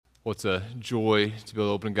Well, it's a joy to be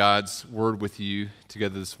able to open God's Word with you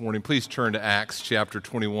together this morning. Please turn to Acts chapter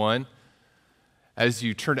 21. As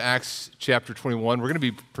you turn to Acts chapter 21, we're going to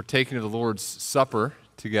be partaking of the Lord's Supper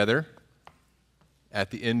together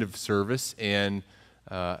at the end of service. And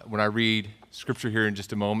when I read Scripture here in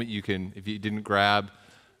just a moment, you can, if you didn't grab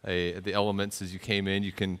the elements as you came in,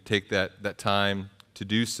 you can take that time to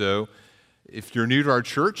do so. If you're new to our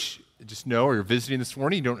church, just know, or you're visiting this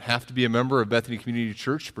morning, you don't have to be a member of Bethany Community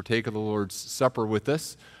Church to partake of the Lord's Supper with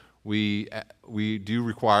us. We do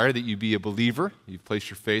require that you be a believer. You've placed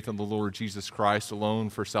your faith in the Lord Jesus Christ alone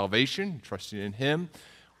for salvation, trusting in Him.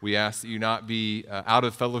 We ask that you not be out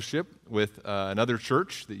of fellowship with another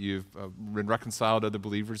church, that you've been reconciled to other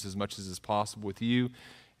believers as much as is possible with you.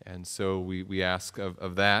 And so we ask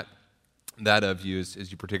of that of you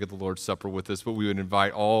as you partake of the Lord's Supper with us. But we would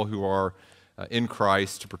invite all who are in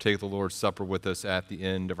Christ to partake of the Lord's Supper with us at the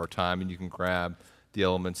end of our time, and you can grab the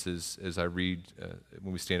elements as I read,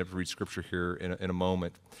 when we stand up to read Scripture here in a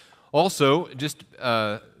moment. Also, just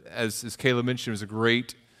as Caleb mentioned, it was a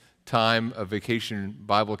great time of vacation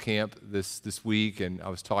Bible camp this week, and I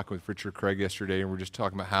was talking with Richard Craig yesterday, and we were just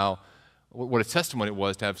talking about what a testimony it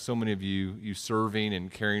was to have so many of you serving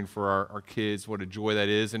and caring for our kids, what a joy that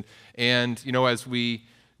is. And you know, as we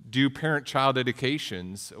do parent-child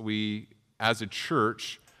dedications, as a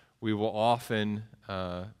church, we will often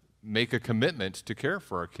make a commitment to care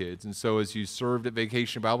for our kids. And so as you served at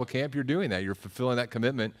Vacation Bible Camp, you're doing that. You're fulfilling that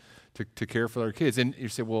commitment to care for our kids. And you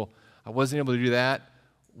say, well, I wasn't able to do that.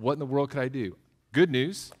 What in the world could I do? Good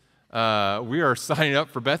news. We are signing up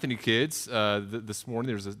for Bethany Kids this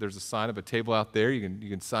morning. There's a sign up, a table out there. You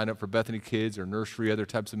can sign up for Bethany Kids or nursery, other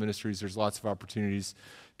types of ministries. There's lots of opportunities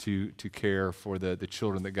to care for the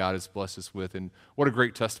children that God has blessed us with. And what a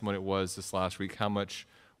great testimony it was this last week, how much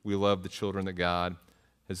we love the children that God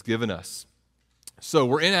has given us. So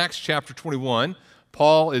we're in Acts chapter 21.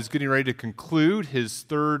 Paul is getting ready to conclude his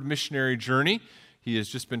third missionary journey. He has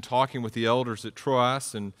just been talking with the elders at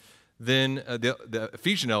Troas, and then the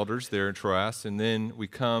Ephesian elders there in Troas, and then we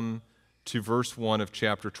come to verse 1 of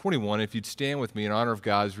chapter 21. If you'd stand with me in honor of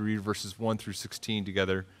God as we read verses 1 through 16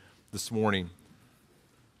 together this morning.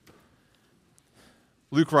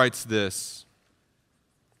 Luke writes this: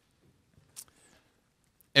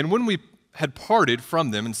 "And when we had parted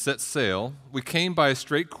from them and set sail, we came by a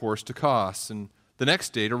straight course to Kos, and the next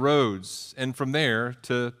day to Rhodes, and from there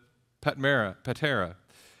to Patara.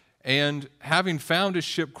 And having found a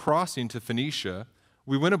ship crossing to Phoenicia,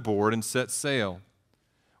 we went aboard and set sail.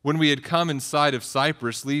 When we had come in sight of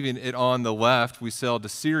Cyprus, leaving it on the left, we sailed to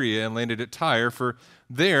Syria and landed at Tyre, for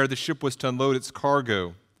there the ship was to unload its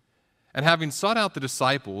cargo. And having sought out the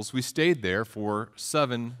disciples, we stayed there for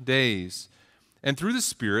 7 days. And through the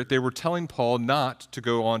Spirit they were telling Paul not to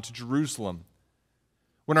go on to Jerusalem.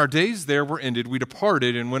 When our days there were ended, we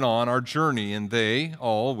departed and went on our journey, and they,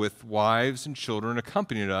 all with wives and children,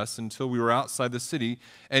 accompanied us until we were outside the city,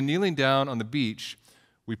 and kneeling down on the beach,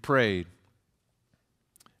 we prayed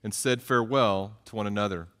and said farewell to one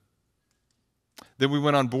another. Then we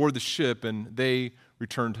went on board the ship, and they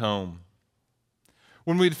returned home.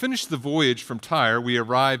 When we had finished the voyage from Tyre, we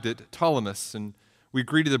arrived at Ptolemais, and we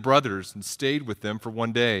greeted the brothers and stayed with them for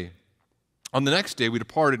 1 day. On the next day, we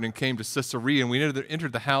departed and came to Caesarea, and we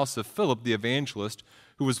entered the house of Philip the evangelist,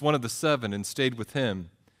 who was one of the 7, and stayed with him.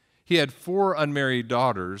 He had 4 unmarried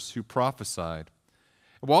daughters who prophesied.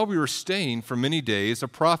 While we were staying for many days, a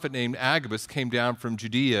prophet named Agabus came down from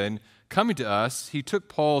Judea, and coming to us, he took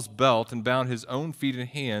Paul's belt and bound his own feet and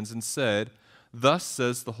hands and said, 'Thus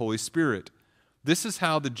says the Holy Spirit, this is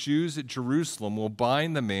how the Jews at Jerusalem will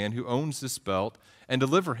bind the man who owns this belt and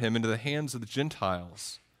deliver him into the hands of the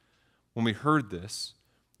Gentiles.' When we heard this,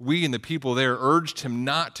 we and the people there urged him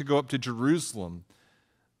not to go up to Jerusalem.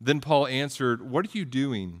 Then Paul answered, 'What are you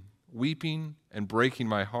doing, weeping and breaking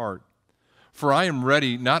my heart? For I am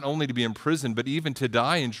ready not only to be imprisoned, but even to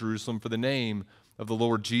die in Jerusalem for the name of the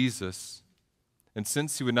Lord Jesus.' And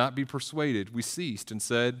since he would not be persuaded, we ceased and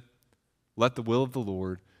said, 'Let the will of the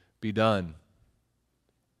Lord be done.'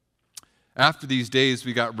 After these days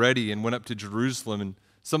we got ready and went up to Jerusalem, and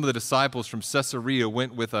some of the disciples from Caesarea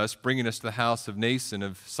went with us, bringing us to the house of Nason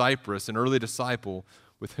of Cyprus, an early disciple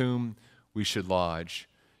with whom we should lodge."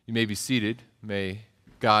 You may be seated. May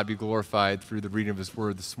God be glorified through the reading of His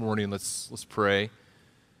Word this morning. Let's pray.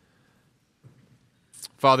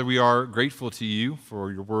 Father, we are grateful to You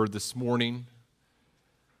for Your Word this morning.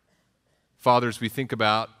 Father, as we think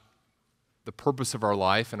about the purpose of our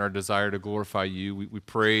life and our desire to glorify You, we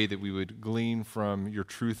pray that we would glean from Your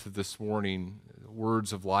truth of this morning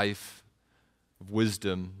words of life, of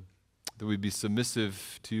wisdom, that we'd be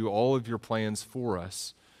submissive to all of Your plans for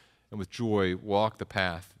us, and with joy walk the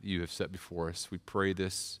path you have set before us. We pray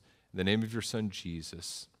this in the name of your Son,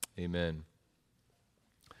 Jesus. Amen.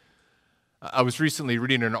 I was recently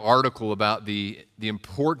reading an article about the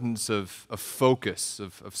importance of focus,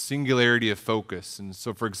 of singularity of focus. And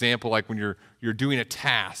so, for example, like when you're doing a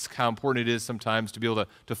task, how important it is sometimes to be able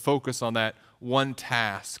to focus on that one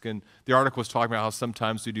task. And the article was talking about how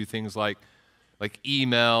sometimes we do things like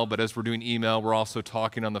email, but as we're doing email, we're also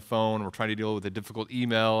talking on the phone. We're trying to deal with a difficult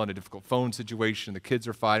email and a difficult phone situation. The kids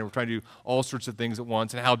are fighting. We're trying to do all sorts of things at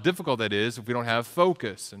once, and how difficult that is if we don't have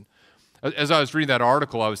focus. And as I was reading that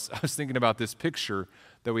article, I was thinking about this picture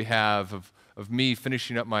that we have of me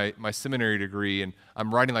finishing up my seminary degree, and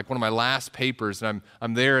I'm writing like one of my last papers, and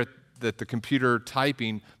I'm there at the computer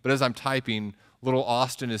typing, but as I'm typing, little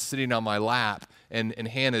Austin is sitting on my lap, and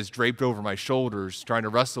Hannah is draped over my shoulders trying to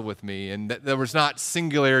wrestle with me. And there was not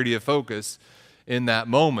singularity of focus in that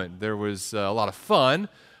moment. There was a lot of fun,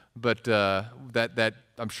 but that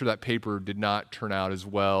I'm sure that paper did not turn out as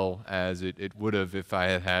well as it would have if I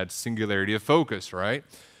had had singularity of focus, right?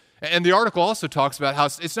 And the article also talks about how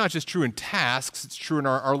it's not just true in tasks, it's true in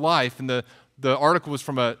our life. And the article was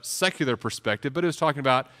from a secular perspective, but it was talking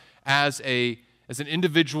about as an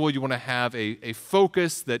individual, you want to have a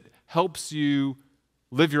focus that helps you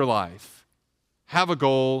live your life. Have a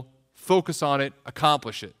goal, focus on it,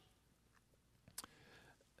 accomplish it.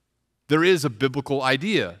 There is a biblical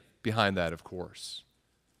idea behind that, of course.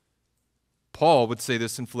 Paul would say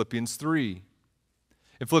this in Philippians 3.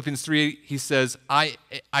 In Philippians 3, he says, I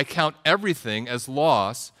count everything as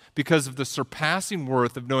loss because of the surpassing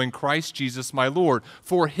worth of knowing Christ Jesus my Lord.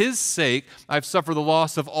 For his sake, I've suffered the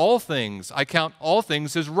loss of all things. I count all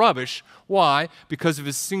things as rubbish. Why? Because of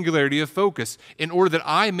his singularity of focus, in order that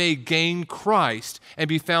I may gain Christ and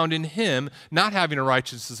be found in him, not having a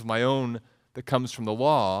righteousness of my own that comes from the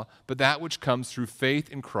law, but that which comes through faith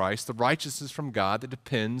in Christ, the righteousness from God that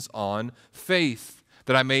depends on faith,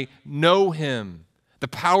 that I may know him, the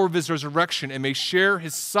power of his resurrection, and may share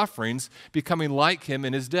his sufferings, becoming like him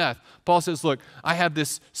in his death. Paul says, look, I have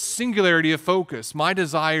this singularity of focus. My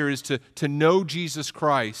desire is to know Jesus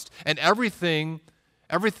Christ, and everything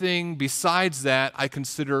besides that I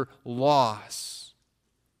consider loss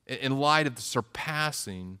in light of the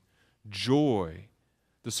surpassing joy,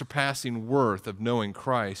 the surpassing worth of knowing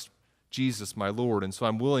Christ, Jesus my Lord. And so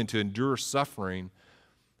I'm willing to endure suffering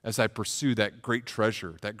as I pursue that great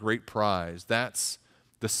treasure, that great prize. That's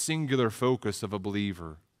the singular focus of a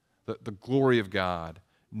believer, the glory of God,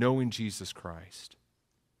 knowing Jesus Christ.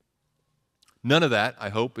 None of that, I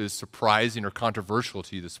hope, is surprising or controversial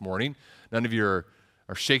to you this morning. None of you are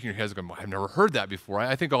shaking your heads going, well, I've never heard that before.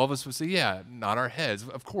 I think all of us would say, yeah, nod our heads.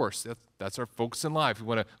 Of course, that's our focus in life. We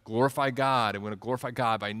want to glorify God, and we want to glorify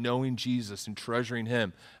God by knowing Jesus and treasuring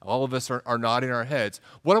him. All of us are nodding our heads.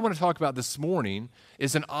 What I want to talk about this morning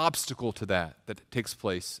is an obstacle to that takes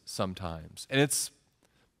place sometimes. And it's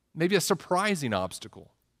maybe a surprising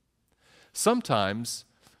obstacle. Sometimes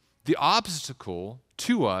the obstacle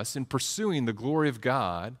to us in pursuing the glory of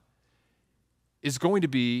God is going to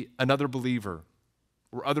be another believer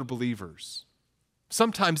or other believers.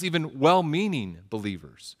 Sometimes even well-meaning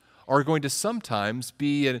believers are going to sometimes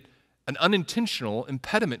be an unintentional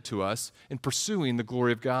impediment to us in pursuing the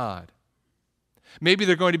glory of God. Maybe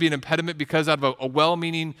they're going to be an impediment because out of a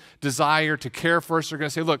well-meaning desire to care for us, they're going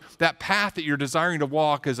to say, look, that path that you're desiring to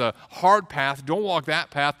walk is a hard path. Don't walk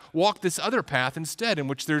that path. Walk this other path instead, in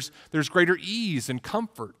which there's greater ease and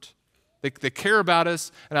comfort. They care about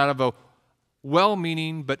us, and out of a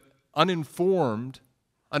well-meaning but uninformed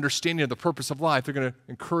understanding of the purpose of life, they're going to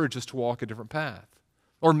encourage us to walk a different path.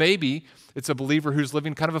 Or maybe it's a believer who's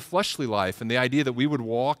living kind of a fleshly life, and the idea that we would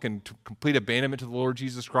walk and to complete abandonment to the Lord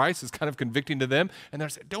Jesus Christ is kind of convicting to them, and they're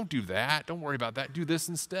saying, don't do that, don't worry about that, do this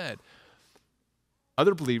instead.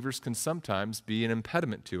 Other believers can sometimes be an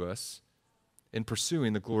impediment to us in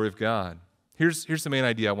pursuing the glory of God. Here's the main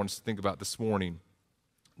idea I want us to think about this morning,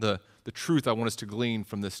 the truth I want us to glean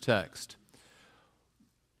from this text.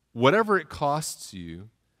 Whatever it costs you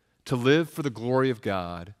to live for the glory of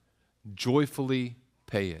God, joyfully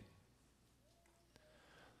pay it.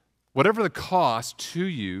 Whatever the cost to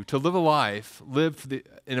you to live a life lived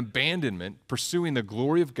in abandonment, pursuing the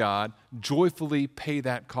glory of God, joyfully pay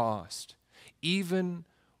that cost. Even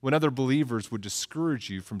when other believers would discourage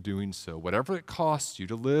you from doing so. Whatever it costs you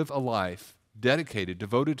to live a life dedicated,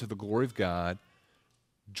 devoted to the glory of God,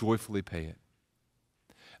 joyfully pay it.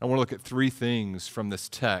 I want to look at three things from this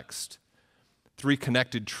text, three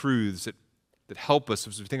connected truths that help us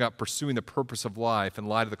as we think about pursuing the purpose of life in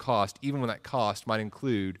light of the cost, even when that cost might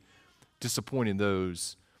include disappointing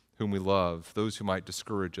those whom we love, those who might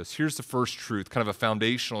discourage us. Here's the first truth, kind of a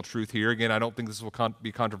foundational truth here. Again, I don't think this will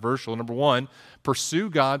be controversial. Number one,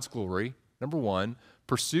 pursue God's glory. Number one,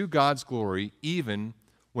 pursue God's glory even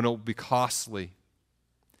when it will be costly.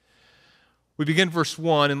 We begin verse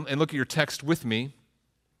 1 and look at your text with me.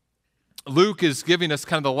 Luke is giving us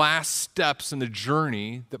kind of the last steps in the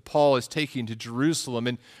journey that Paul is taking to Jerusalem.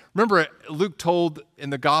 And remember, Luke told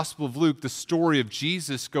in the Gospel of Luke the story of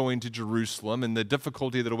Jesus going to Jerusalem and the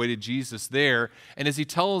difficulty that awaited Jesus there. And as he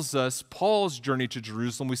tells us Paul's journey to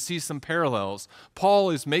Jerusalem, we see some parallels.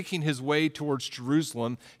 Paul is making his way towards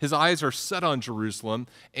Jerusalem. His eyes are set on Jerusalem.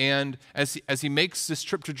 And as he makes this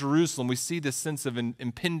trip to Jerusalem, we see this sense of an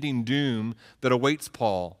impending doom that awaits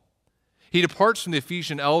Paul. He departs from the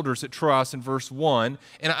Ephesian elders at Troas in verse 1.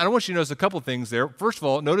 And I want you to notice a couple things there. First of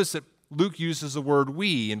all, notice that Luke uses the word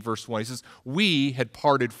we in verse 1. He says, we had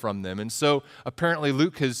parted from them. And so apparently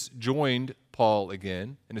Luke has joined Paul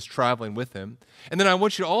again and is traveling with him. And then I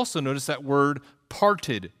want you to also notice that word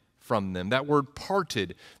parted from them. That word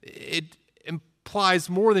parted, it implies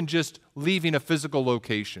more than just leaving a physical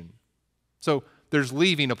location. So there's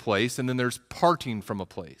leaving a place and then there's parting from a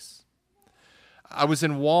place. I was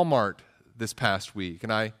in Walmart this past week,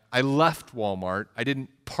 and I left Walmart. I didn't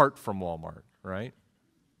part from Walmart, right?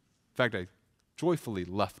 In fact, I joyfully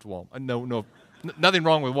left Walmart. Nothing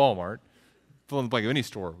wrong with Walmart. Fill in the blank of any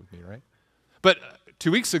store with me, right? But 2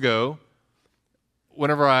 weeks ago,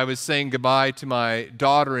 whenever I was saying goodbye to my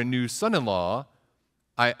daughter and new son-in-law,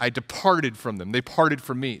 I departed from them. They parted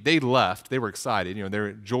from me. They left. They were excited. They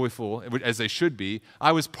were joyful, as they should be.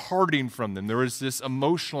 I was parting from them. There was this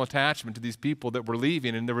emotional attachment to these people that were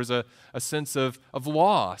leaving, and there was a sense of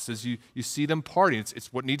loss as you see them parting.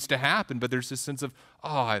 It's what needs to happen, but there's this sense of,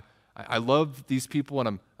 I love these people,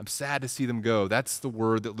 and I'm sad to see them go. That's the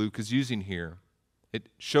word that Luke is using here. It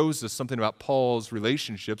shows us something about Paul's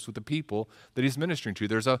relationships with the people that he's ministering to.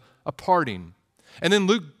 There's a parting. And then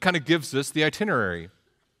Luke kind of gives us the itinerary.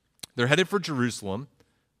 They're headed for Jerusalem.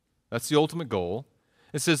 That's the ultimate goal.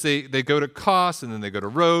 It says they go to Kos, and then they go to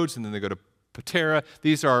Rhodes, and then they go to Patara.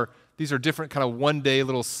 These are different kind of one-day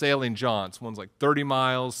little sailing jaunts. One's like 30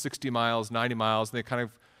 miles, 60 miles, 90 miles, and they're kind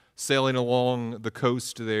of sailing along the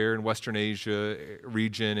coast there in Western Asia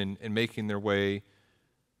region and making their way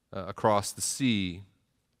across the sea.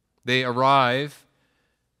 They arrive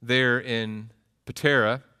there in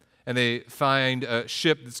Patara, and they find a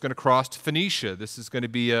ship that's going to cross to Phoenicia. This is going to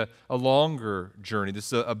be a longer journey.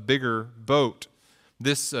 This is a bigger boat.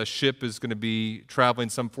 This ship is going to be traveling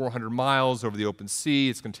some 400 miles over the open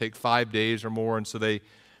sea. It's going to take 5 days or more. And so they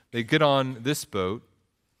get on this boat,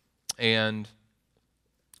 and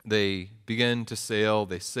they begin to sail.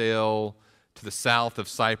 They sail to the south of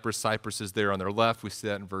Cyprus. Cyprus is there on their left. We see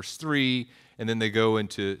that in verse 3. And then they go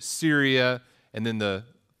into Syria, and then the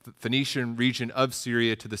Phoenician region of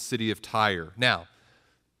Syria to the city of Tyre. Now,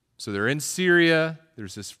 so they're in Syria.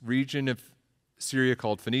 There's this region of Syria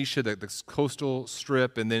called Phoenicia, this coastal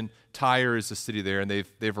strip, and then Tyre is the city there, and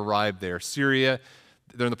they've arrived there. Syria,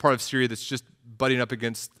 they're in the part of Syria that's just butting up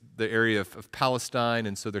against the area of Palestine,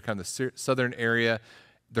 and so they're kind of the southern area.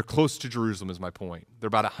 They're close to Jerusalem is my point. They're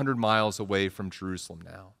about 100 miles away from Jerusalem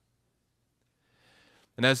now.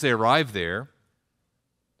 And as they arrive there,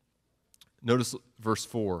 notice verse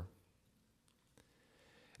 4.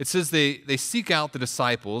 It says they seek out the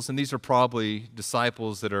disciples, and these are probably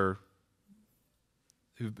disciples that who've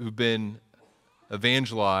been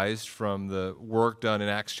evangelized from the work done in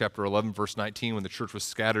Acts chapter 11, verse 19, when the church was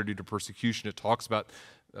scattered due to persecution. It talks about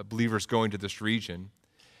believers going to this region.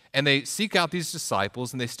 And they seek out these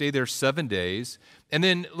disciples, and they stay there 7 days. And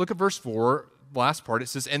then look at verse 4, last part. It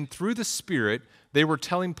says, and through the Spirit, they were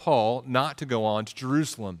telling Paul not to go on to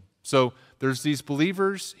Jerusalem. So there's these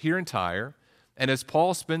believers here in Tyre, and as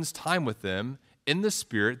Paul spends time with them in the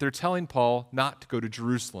Spirit, they're telling Paul not to go to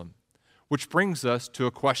Jerusalem, which brings us to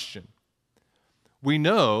a question. We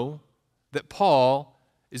know that Paul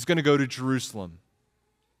is going to go to Jerusalem.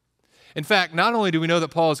 In fact, not only do we know that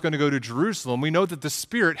Paul is going to go to Jerusalem, we know that the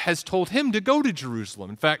Spirit has told him to go to Jerusalem.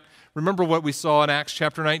 In fact, remember what we saw in Acts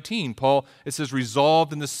chapter 19. Paul, it says,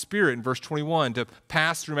 resolved in the Spirit in verse 21 to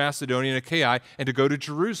pass through Macedonia and Achaia and to go to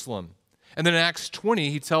Jerusalem. And then in Acts 20,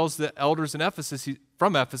 he tells the elders in Ephesus,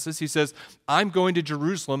 from Ephesus, he says, I'm going to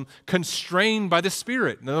Jerusalem constrained by the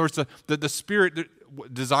Spirit. In other words, the Spirit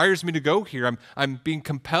desires me to go here. I'm being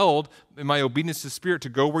compelled in my obedience to the Spirit to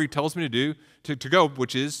go where he tells me to go,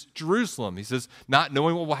 which is Jerusalem. He says, not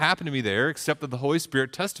knowing what will happen to me there, except that the Holy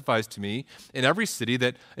Spirit testifies to me in every city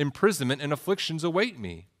that imprisonment and afflictions await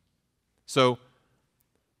me. So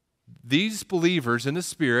these believers in the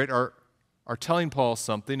Spirit are telling Paul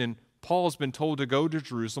something, and Paul has been told to go to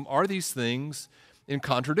Jerusalem, are these things in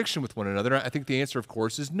contradiction with one another? I think the answer, of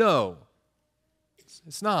course, is no.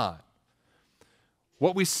 It's not.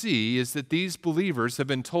 What we see is that these believers have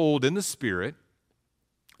been told in the Spirit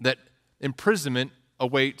that imprisonment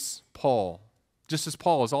awaits Paul, just as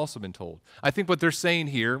Paul has also been told. I think what they're saying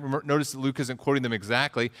here, notice that Luke isn't quoting them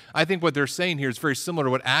exactly, I think what they're saying here is very similar to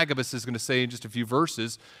what Agabus is going to say in just a few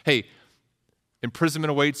verses. Hey, imprisonment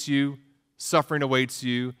awaits you, suffering awaits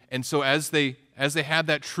you, and so as they have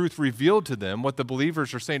that truth revealed to them, what the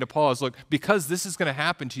believers are saying to Paul is, look, because this is going to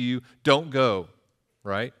happen to you, don't go,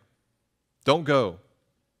 right? Don't go.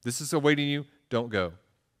 This is awaiting you, don't go.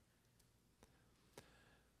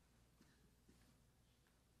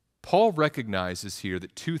 Paul recognizes here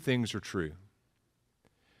that two things are true.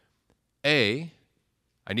 A,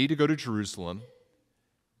 I need to go to Jerusalem.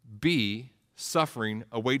 B, suffering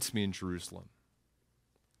awaits me in Jerusalem.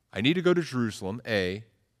 I need to go to Jerusalem. A,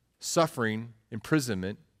 suffering,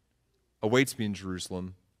 imprisonment awaits me in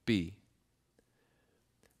Jerusalem. B.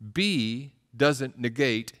 B doesn't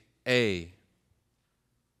negate A.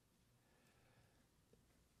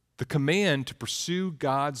 The command to pursue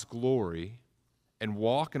God's glory and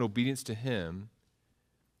walk in obedience to Him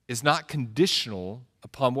is not conditional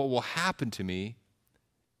upon what will happen to me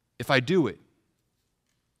if I do it.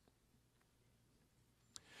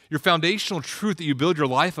 Your foundational truth that you build your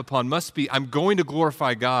life upon must be, I'm going to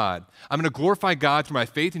glorify God. I'm going to glorify God through my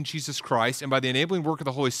faith in Jesus Christ, and by the enabling work of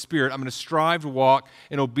the Holy Spirit, I'm going to strive to walk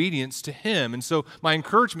in obedience to Him. And so my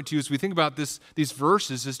encouragement to you as we think about these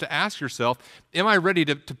verses is to ask yourself, am I ready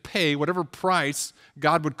to pay whatever price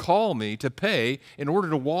God would call me to pay in order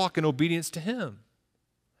to walk in obedience to Him?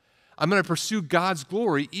 I'm going to pursue God's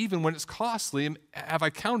glory even when it's costly. And have I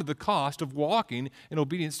counted the cost of walking in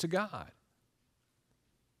obedience to God?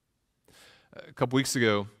 A couple weeks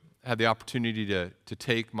ago, I had the opportunity to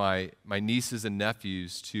take my nieces and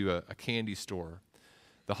nephews to a candy store,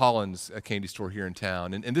 the Holland's candy store here in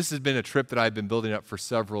town. And this has been a trip that I've been building up for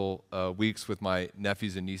several weeks with my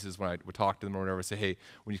nephews and nieces. When I would talk to them or whatever, I say, hey,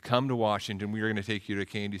 when you come to Washington, we are going to take you to a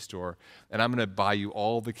candy store, and I'm going to buy you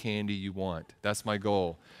all the candy you want. That's my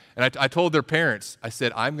goal. And I told their parents, I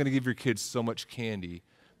said, I'm going to give your kids so much candy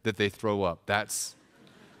that they throw up. That's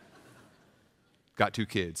got 2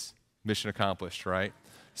 kids. Mission accomplished, right?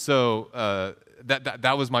 So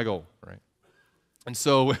that was my goal, right? And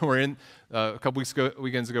so we're in a couple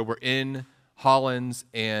weekends ago. We're in Holland's,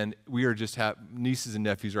 and we are just nieces and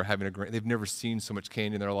nephews are having a great. They've never seen so much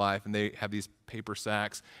candy in their life, and they have these paper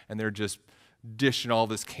sacks, and they're just dishing all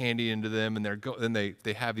this candy into them, and then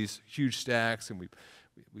they have these huge stacks, and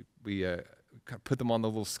we kind of put them on the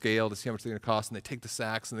little scale to see how much they're going to cost, and they take the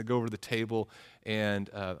sacks and they go over to the table, and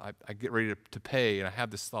I get ready to pay, and I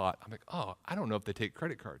have this thought. I'm like, oh, I don't know if they take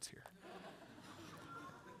credit cards here.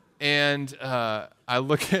 And I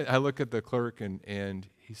look at the clerk, and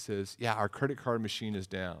he says, yeah, our credit card machine is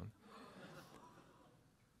down.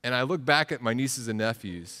 And I look back at my nieces and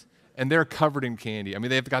nephews, and they're covered in candy. I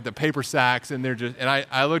mean, they've got the paper sacks, and they're just. And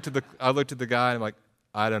I looked at the guy, and I'm like,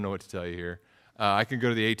 I don't know what to tell you here. I can go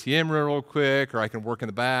to the ATM real quick, or I can work in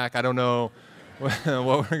the back. I don't know what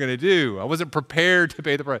we're going to do. I wasn't prepared to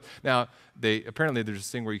pay the price. Now, apparently there's this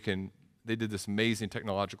thing where they did this amazing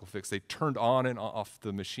technological fix. They turned on and off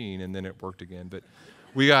the machine, and then it worked again. But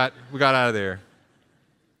we got out of there.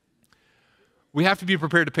 We have to be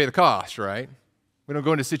prepared to pay the cost, right? We don't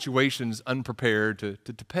go into situations unprepared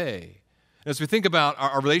to pay. As we think about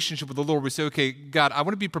our relationship with the Lord, we say, okay, God, I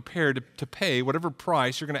want to be prepared to pay whatever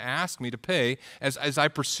price you're going to ask me to pay as I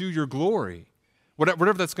pursue your glory,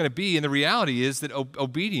 whatever that's going to be. And the reality is that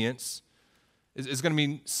obedience is going to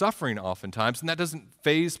mean suffering oftentimes, and that doesn't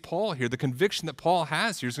faze Paul here. The conviction that Paul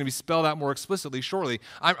has here is going to be spelled out more explicitly shortly.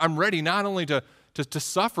 I'm ready not only to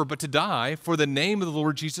suffer, but to die for the name of the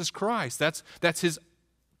Lord Jesus Christ. That's his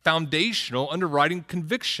foundational underwriting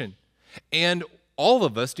conviction. And all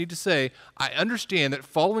of us need to say, I understand that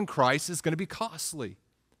following Christ is going to be costly.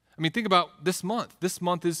 I mean, think about this month. This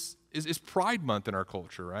month is Pride Month in our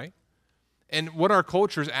culture, right? And what our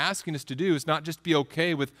culture is asking us to do is not just be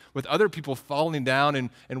okay with other people falling down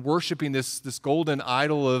and worshiping this golden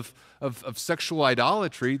idol of sexual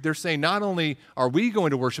idolatry. They're saying not only are we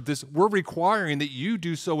going to worship this, we're requiring that you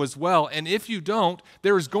do so as well. And if you don't,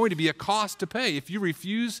 there is going to be a cost to pay. If you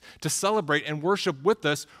refuse to celebrate and worship with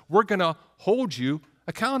us, we're going to hold you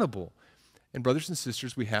accountable. And brothers and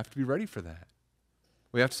sisters, we have to be ready for that.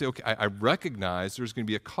 We have to say, okay, I recognize there's going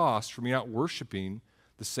to be a cost for me not worshiping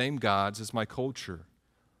the same gods as my culture.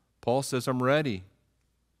 Paul says, I'm ready.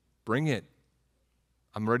 Bring it.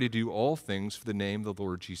 I'm ready to do all things for the name of the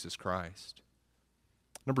Lord Jesus Christ.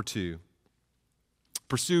 Number 2,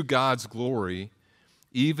 Pursue God's glory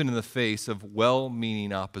even in the face of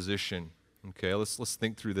well-meaning opposition. Okay, let's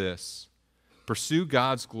think through this. Pursue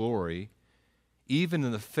God's glory even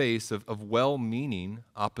in the face of well-meaning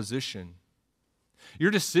opposition.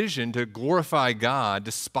 Your decision to glorify God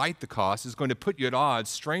despite the cost is going to put you at odds,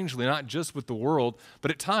 strangely, not just with the world,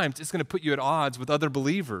 but at times it's going to put you at odds with other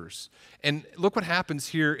believers. And look what happens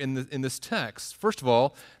here in this text. First of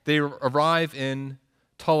all, they arrive in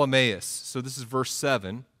Ptolemais. So this is verse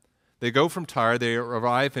 7. They go from Tyre, they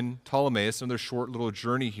arrive in Ptolemais on their short little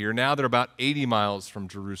journey here. Now they're about 80 miles from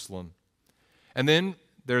Jerusalem. And then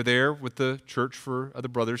they're there with the church for other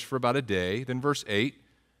brothers for about a day. Then verse 8,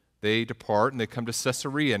 they depart and they come to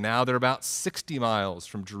Caesarea. Now they're about 60 miles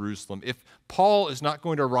from Jerusalem. If Paul is not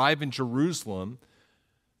going to arrive in Jerusalem,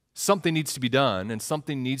 something needs to be done, and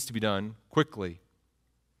something needs to be done quickly.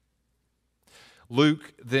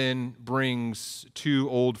 Luke then brings two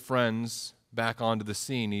old friends back onto the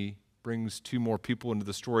scene. He brings two more people into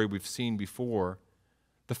the story we've seen before.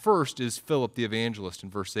 The first is Philip the evangelist in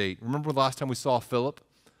verse 8. Remember the last time we saw Philip?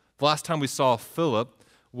 The last time we saw Philip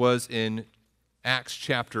was in Acts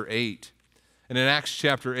chapter 8. And in Acts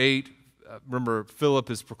chapter 8, remember, Philip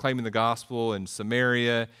is proclaiming the gospel in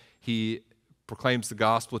Samaria. He proclaims the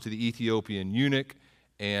gospel to the Ethiopian eunuch.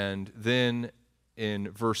 And then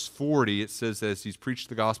in verse 40, it says, as he's preached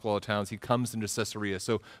the gospel all the towns, he comes into Caesarea.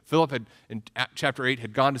 So Philip had, in chapter 8,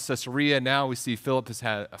 had gone to Caesarea. Now we see Philip has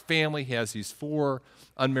had a family. He has these 4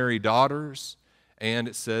 unmarried daughters. And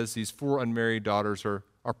it says these 4 unmarried daughters are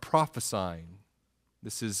prophesying.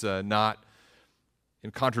 This is not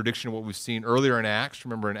in contradiction to what we've seen earlier in Acts.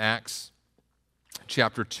 Remember in Acts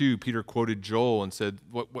chapter 2, Peter quoted Joel and said,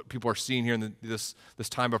 what people are seeing here in this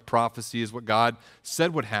time of prophecy is what God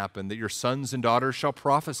said would happen, that your sons and daughters shall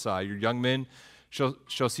prophesy, your young men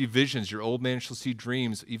shall see visions, your old men shall see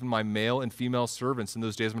dreams, even my male and female servants. In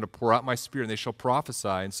those days I'm going to pour out my spirit, and they shall prophesy.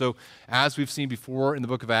 And so, as we've seen before in the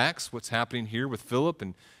book of Acts, what's happening here with Philip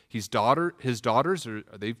and his daughters,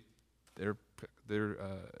 they're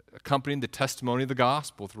accompanying the testimony of the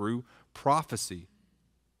gospel through prophecy.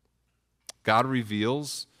 God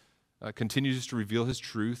continues to reveal his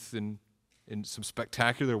truth in some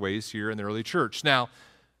spectacular ways here in the early church. Now,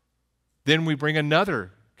 then we bring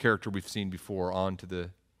another character we've seen before into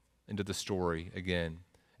the story again.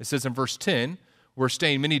 It says in verse 10, we're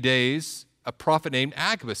staying many days, a prophet named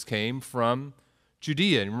Agabus came from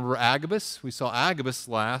Judea. And remember Agabus? We saw Agabus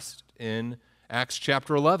last in Acts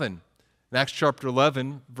chapter 11. In Acts chapter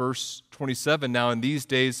 11, verse 27, now in these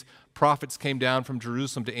days prophets came down from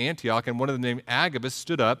Jerusalem to Antioch, and one of them named Agabus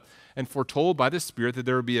stood up and foretold by the Spirit that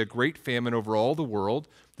there would be a great famine over all the world.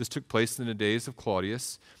 This took place in the days of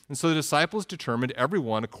Claudius. And so the disciples determined,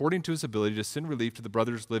 everyone according to his ability, to send relief to the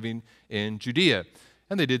brothers living in Judea.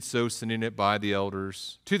 And they did so, sending it to the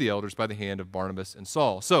elders by the hand of Barnabas and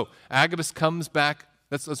Saul. So Agabus comes back.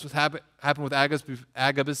 That's what happened with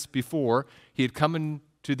Agabus before. He had come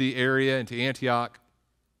into the area, into Antioch,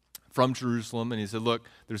 from Jerusalem, and he said, look,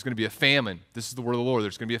 there's going to be a famine. This is the word of the Lord.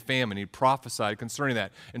 There's going to be a famine. He prophesied concerning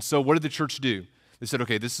that. And so what did the church do? They said,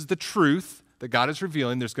 okay, this is the truth that God is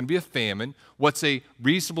revealing. There's going to be a famine. What's a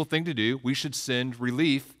reasonable thing to do? We should send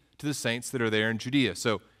relief to the saints that are there in Judea.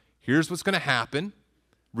 So here's what's going to happen.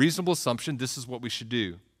 Reasonable assumption, this is what we should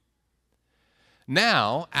do.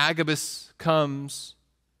 Now, Agabus comes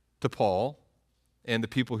to Paul and the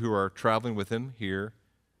people who are traveling with him here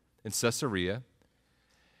in Caesarea,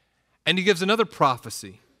 and he gives another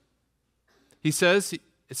prophecy. It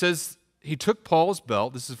says he took Paul's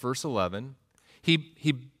belt, this is verse 11,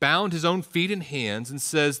 he bound his own feet and hands and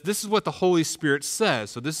says, this is what the Holy Spirit says.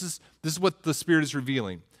 So this is what the Spirit is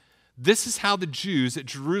revealing. This is how the Jews at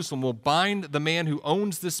Jerusalem will bind the man who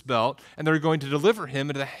owns this belt, and they're going to deliver him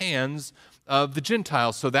into the hands of the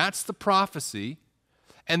Gentiles. So that's the prophecy.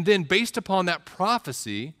 And then based upon that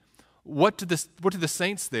prophecy, what do the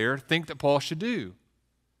saints there think that Paul should do?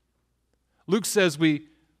 Luke says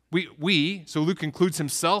so Luke includes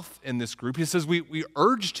himself in this group. He says we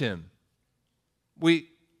urged him. We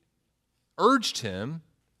urged him,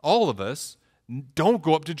 all of us, don't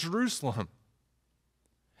go up to Jerusalem.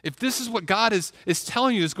 If this is what God is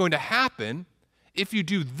telling you is going to happen, if you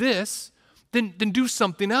do this, then do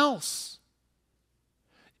something else.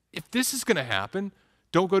 If this is going to happen,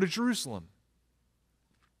 don't go to Jerusalem.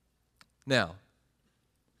 Now,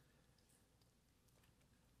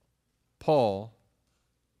 Paul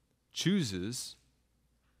chooses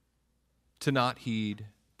to not heed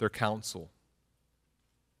their counsel.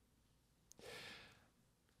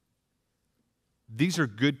 These are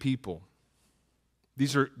good people.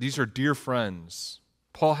 These are dear friends.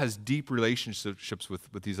 Paul has deep relationships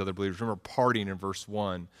with these other believers. Remember partying in verse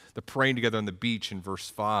 1, the praying together on the beach in verse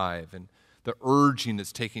 5, and the urging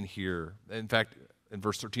that's taken here. In fact, in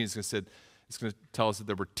verse 13, it's going to tell us that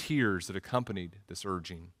there were tears that accompanied this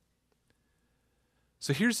urging.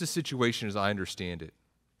 So here's the situation as I understand it.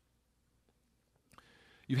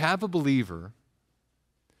 You have a believer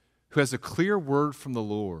who has a clear word from the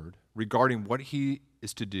Lord regarding what he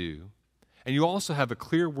is to do, and you also have a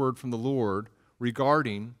clear word from the Lord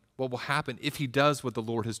regarding what will happen if he does what the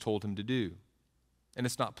Lord has told him to do. And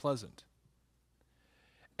it's not pleasant.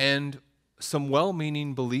 And some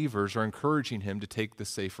well-meaning believers are encouraging him to take the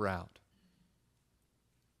safe route.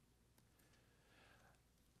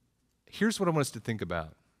 Here's what I want us to think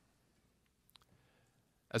about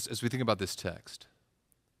as we think about this text.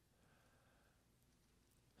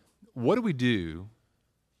 What do we do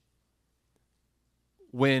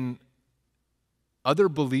when other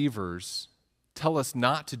believers tell us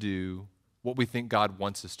not to do what we think God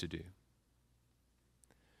wants us to do?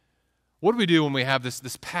 What do we do when we have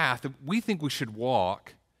this path that we think we should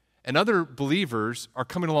walk, and other believers are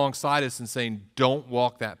coming alongside us and saying, don't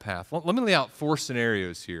walk that path? Let me lay out 4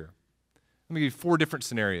 scenarios here. Let me give you 4 different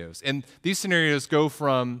scenarios. And these scenarios go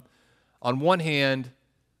from, on one hand,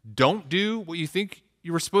 don't do what you think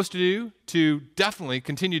you were supposed to do, to definitely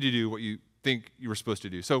continue to do what you think you were supposed to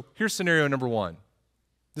do. So here's scenario number 1.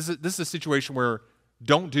 This is a situation where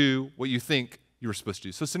don't do what you think you were supposed to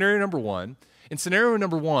do. So scenario number 1. In scenario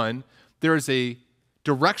number 1, there is a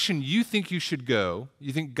direction you think you should go,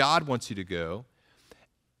 you think God wants you to go,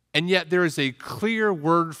 and yet there is a clear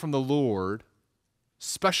word from the Lord,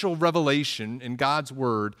 special revelation in God's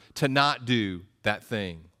word to not do that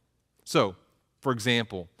thing. So, for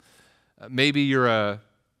example, maybe you're a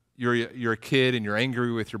kid and you're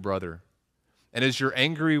angry with your brother. And as you're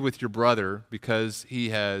angry with your brother because he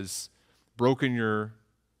has broken your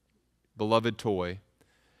beloved toy,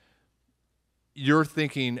 you're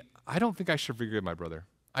thinking, I don't think I should forgive my brother.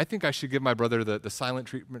 I think I should give my brother the silent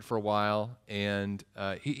treatment for a while, and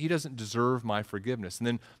he doesn't deserve my forgiveness. And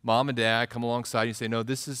then mom and dad come alongside you and say, no,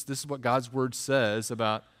 this is what God's word says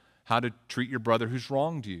about how to treat your brother who's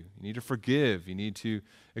wronged you. You need to forgive. You need to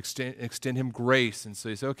extend him grace. And so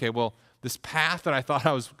you say, okay, well, this path that I thought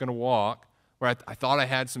I was going to walk, where I thought I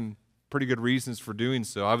had some pretty good reasons for doing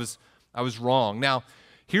so, I was wrong. Now,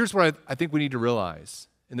 here's what I think we need to realize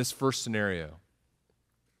in this first scenario.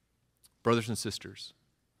 Brothers and sisters,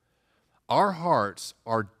 our hearts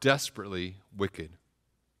are desperately wicked.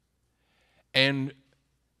 And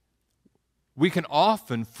we can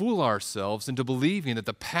often fool ourselves into believing that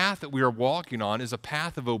the path that we are walking on is a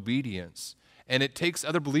path of obedience. And it takes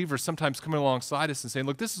other believers sometimes coming alongside us and saying,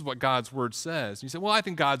 look, this is what God's word says. And you say, well, I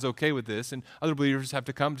think God's okay with this. And other believers have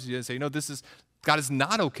to come to you and say, no, God is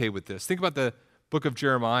not okay with this. Think about the book of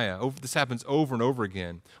Jeremiah. This happens over and over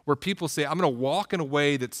again, where people say, I'm going to walk in a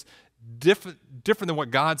way that's different than what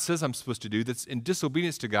God says I'm supposed to do, that's in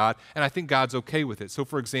disobedience to God, and I think God's okay with it. So,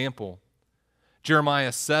 for example,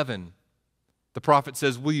 Jeremiah 7, the prophet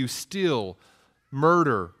says, will you steal,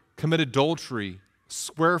 murder, commit adultery,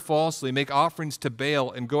 swear falsely, make offerings to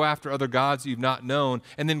Baal, and go after other gods you've not known,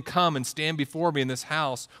 and then come and stand before me in this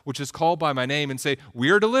house, which is called by my name, and say, we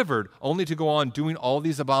are delivered, only to go on doing all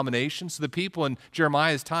these abominations? So the people in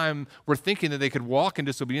Jeremiah's time were thinking that they could walk in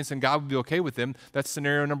disobedience and God would be okay with them. That's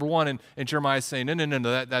scenario number 1. And Jeremiah is saying,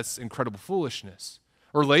 no, that's incredible foolishness.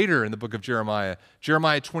 Or later in the book of Jeremiah,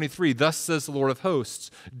 Jeremiah 23, thus says the Lord of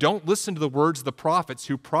hosts, don't listen to the words of the prophets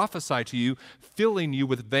who prophesy to you, filling you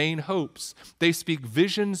with vain hopes. They speak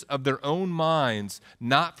visions of their own minds,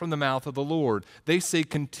 not from the mouth of the Lord. They say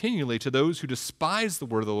continually to those who despise the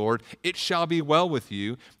word of the Lord, it shall be well with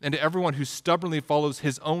you. And to everyone who stubbornly follows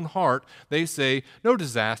his own heart, they say, no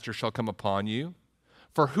disaster shall come upon you.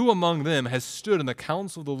 For who among them has stood in the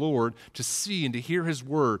counsel of the Lord to see and to hear his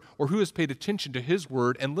word, or who has paid attention to his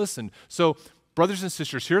word and listened? So, brothers and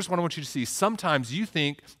sisters, here's what I want you to see. Sometimes you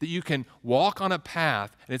think that you can walk on a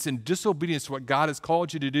path and it's in disobedience to what God has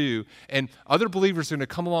called you to do, and other believers are going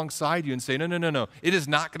to come alongside you and say, no, it is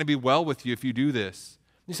not going to be well with you if you do this.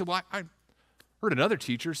 And you say, well, I heard another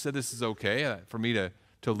teacher said this is okay for me to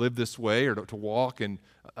live this way, or to walk and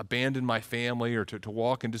abandon my family, or to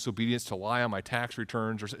walk in disobedience, to lie on my tax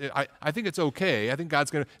returns. I think it's okay. I think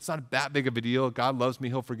it's not that big of a deal. God loves me.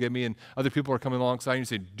 He'll forgive me. And other people are coming alongside you and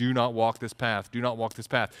say, do not walk this path. Do not walk this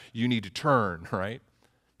path. You need to turn, right?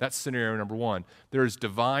 That's scenario number 1. There is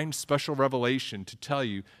divine special revelation to tell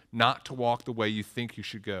you not to walk the way you think you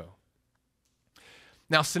should go.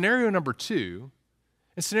 Now, scenario number 2,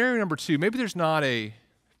 maybe there's not a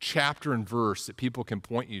chapter and verse that people can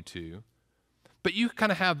point you to, but you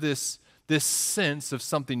kind of have this this sense of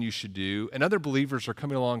something you should do, and other believers are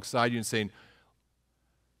coming alongside you and saying,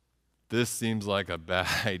 this seems like a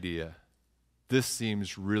bad idea. This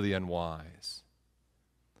seems really unwise.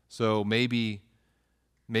 So maybe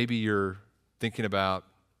you're thinking about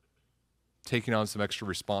taking on some extra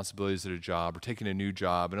responsibilities at a job or taking a new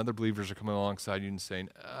job, and other believers are coming alongside you and saying,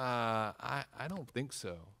 I don't think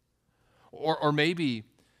so. Or maybe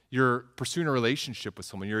you're pursuing a relationship with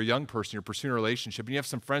someone. You're a young person, you're pursuing a relationship, and you have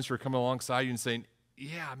some friends who are coming alongside you and saying,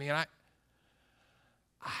 yeah, man,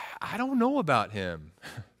 I don't know about him.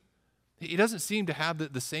 He doesn't seem to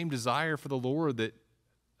have the same desire for the Lord that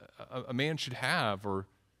a man should have or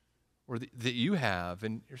that you have.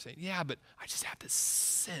 And you're saying, yeah, but I just have this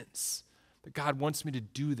sense that God wants me to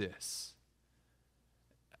do this.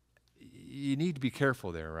 You need to be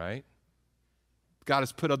careful there, right? God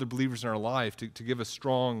has put other believers in our life to give us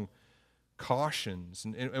strong cautions.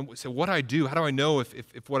 And so what I do, how do I know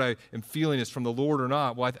if what I am feeling is from the Lord or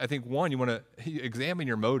not? Well, I think, one, you want to examine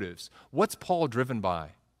your motives. What's Paul driven by?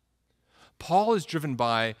 Paul is driven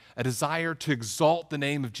by a desire to exalt the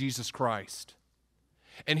name of Jesus Christ.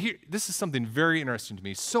 And here, this is something very interesting to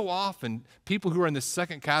me. So often, people who are in this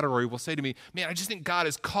second category will say to me, man, I just think God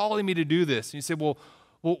is calling me to do this. And you say, well,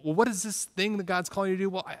 what is this thing that God's calling you to do?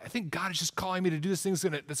 Well, I think God is just calling me to do this thing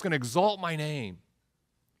that's going to exalt my name.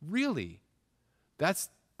 Really? That's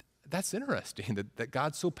interesting that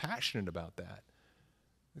God's so passionate about that.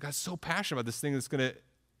 God's so passionate about this thing that's going to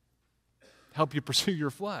help you pursue your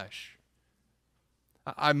flesh.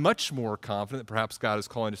 I'm much more confident that perhaps God is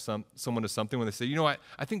calling someone to something when they say, you know what,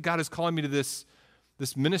 I think God is calling me to this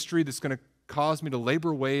ministry that's going to cause me to labor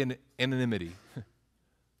away in anonymity.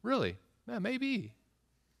 Really? Yeah, maybe.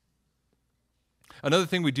 Another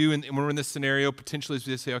thing we do when we're in this scenario potentially is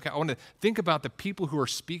we say, okay, I want to think about the people who are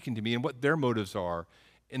speaking to me and what their motives are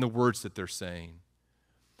in the words that they're saying.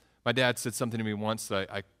 My dad said something to me once that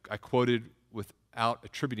I quoted without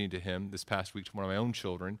attributing to him this past week to one of my own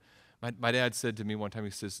children. My dad said to me one time, he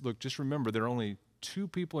says, look, just remember there are only two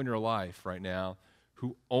people in your life right now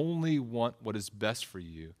who only want what is best for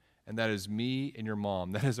you, and that is me and your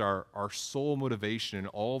mom. That is our sole motivation in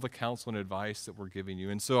all the counsel and advice that we're giving you.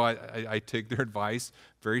 And so I take their advice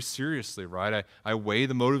very seriously, right? I weigh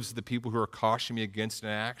the motives of the people who are cautioning me against an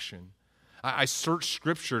action. I search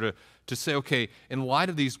Scripture to say, okay, in light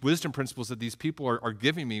of these wisdom principles that these people are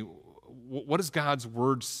giving me, what does God's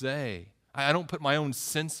Word say? I don't put my own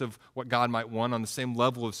sense of what God might want on the same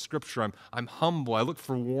level of Scripture. I'm humble. I look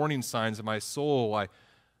for warning signs in my soul.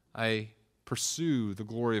 I pursue the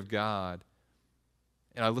glory of God.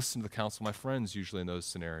 And I listen to the counsel of my friends usually in those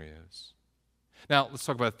scenarios. Now, let's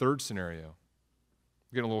talk about a third scenario.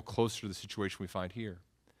 We're getting a little closer to the situation we find here.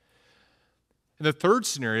 In the third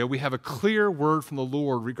scenario, we have a clear word from the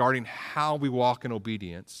Lord regarding how we walk in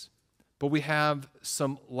obedience, but we have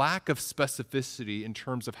some lack of specificity in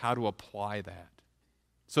terms of how to apply that.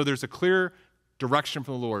 So there's a clear direction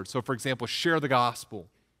from the Lord. So, for example, share the gospel,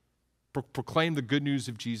 proclaim the good news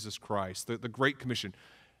of Jesus Christ, the Great Commission.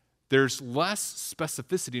 There's less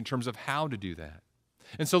specificity in terms of how to do that.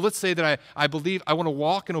 And so let's say that I believe I want to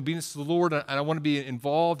walk in obedience to the Lord and I want to be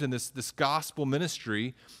involved in this gospel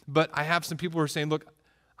ministry, but I have some people who are saying, look,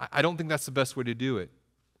 I don't think that's the best way to do it.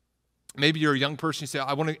 Maybe you're a young person, you say,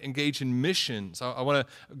 I want to engage in missions. I want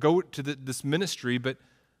to go to this ministry, but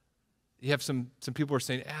you have some people who are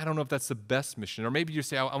saying, I don't know if that's the best mission. Or maybe you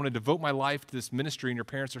say, I want to devote my life to this ministry, and your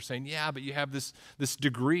parents are saying, yeah, but you have this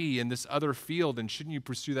degree in this other field, and shouldn't you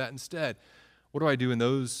pursue that instead? What do I do in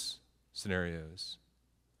those scenarios?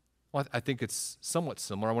 Well, I think it's somewhat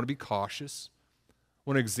similar. I want to be cautious. I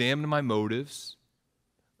want to examine my motives.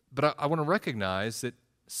 But I want to recognize that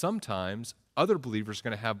sometimes other believers are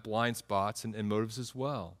going to have blind spots and motives as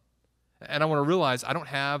well. And I want to realize I don't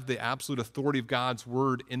have the absolute authority of God's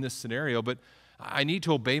word in this scenario, but I need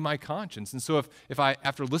to obey my conscience. And so if I,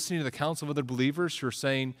 after listening to the counsel of other believers who are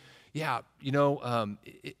saying, yeah, you know,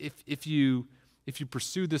 if you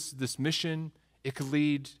pursue this mission, it could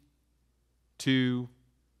lead to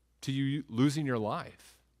you losing your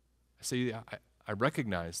life. I say, I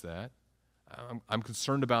recognize that. I'm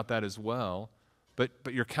concerned about that as well.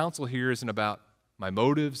 But your counsel here isn't about my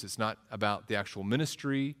motives. It's not about the actual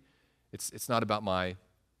ministry. It's not about my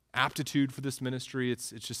aptitude for this ministry.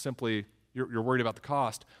 It's just simply you're worried about the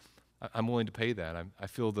cost. I'm willing to pay that. I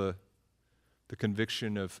feel the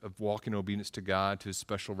conviction of walking in obedience to God, to His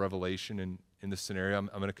special revelation in this scenario. I'm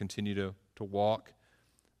going to continue to walk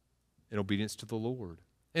in obedience to the Lord.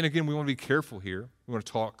 And again, we want to be careful here. We want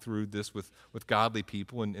to talk through this with godly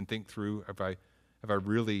people and think through, have I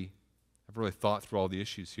really haven't really thought through all the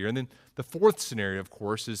issues here. And then the fourth scenario, of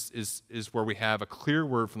course, is where we have a clear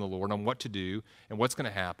word from the Lord on what to do and what's going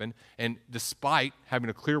to happen. And despite having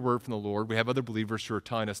a clear word from the Lord, we have other believers who are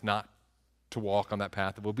telling us not to walk on that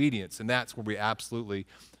path of obedience. And that's where we absolutely,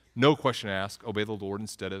 no question asked, obey the Lord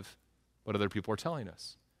instead of what other people are telling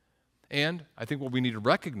us. And I think what we need to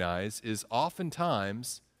recognize is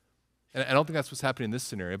oftentimes, and I don't think that's what's happening in this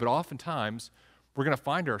scenario, but oftentimes we're going to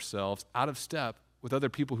find ourselves out of step with other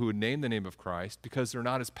people who would name the name of Christ because they're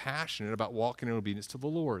not as passionate about walking in obedience to the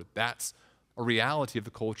Lord. That's a reality of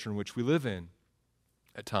the culture in which we live in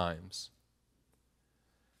at times.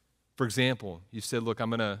 For example, you said, look, I'm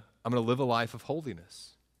going to live a life of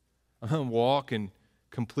holiness. I'm going to walk in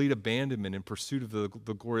complete abandonment in pursuit of the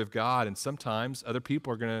glory of God. And sometimes other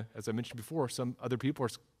people are going to, as I mentioned before, some other people are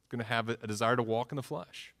going to have a desire to walk in the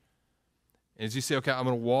flesh. And as you say, okay, I'm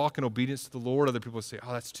going to walk in obedience to the Lord, other people say,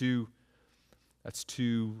 oh, that's too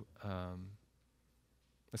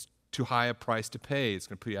high a price to pay. It's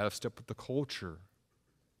going to put you out of step with the culture.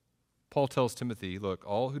 Paul tells Timothy, look,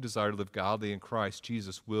 all who desire to live godly in Christ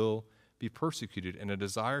Jesus will be persecuted, and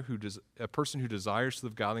a person who desires to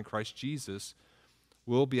live godly in Christ Jesus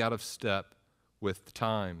will be out of step with the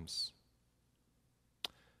times.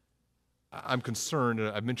 I'm concerned, and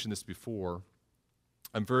I've mentioned this before,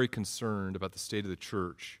 I'm very concerned about the state of the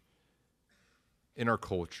church in our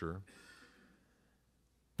culture,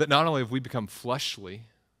 that not only have we become fleshly,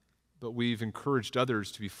 but we've encouraged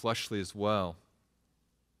others to be fleshly as well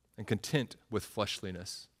and content with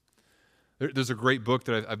fleshliness. There's a great book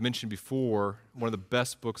that I've mentioned before, one of the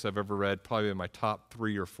best books I've ever read, probably in my top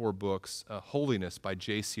 3 or 4 books, Holiness by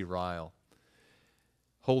J.C. Ryle.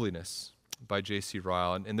 Holiness by J.C.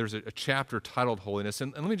 Ryle. And there's a chapter titled Holiness.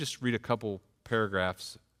 And let me just read a couple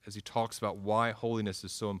paragraphs as he talks about why holiness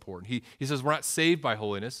is so important. He says we're not saved by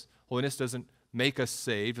holiness. Holiness doesn't make us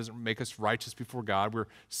saved, doesn't make us righteous before God. We're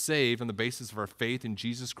saved on the basis of our faith in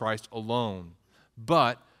Jesus Christ alone.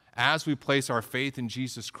 But as we place our faith in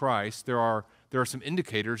Jesus Christ, there are some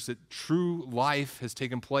indicators that true life has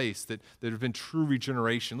taken place, that there have been true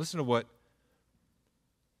regeneration. Listen to what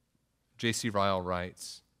J.C. Ryle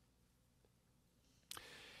writes.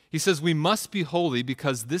 He says, we must be holy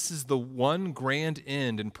because this is the one grand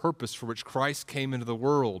end and purpose for which Christ came into the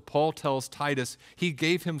world. Paul tells Titus he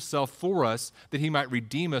gave himself for us that he might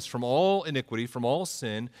redeem us from all iniquity, from all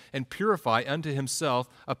sin, and purify unto himself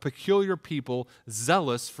a peculiar people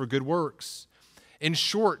zealous for good works. In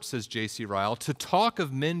short, says J.C. Ryle, to talk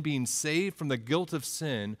of men being saved from the guilt of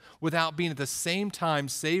sin without being at the same time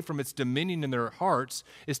saved from its dominion in their hearts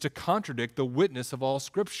is to contradict the witness of all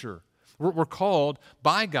Scripture. We're called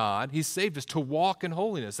by God, He saved us, to walk in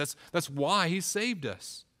holiness. That's why He saved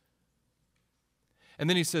us. And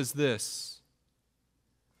then he says this,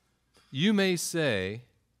 you may say,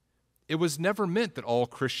 it was never meant that all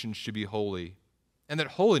Christians should be holy, and that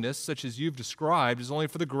holiness, such as you've described, is only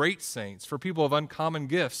for the great saints, for people of uncommon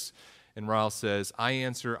gifts. And Ryle says, I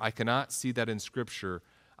answer, I cannot see that in Scripture.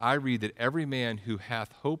 I read that every man who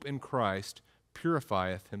hath hope in Christ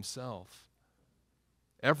purifieth himself.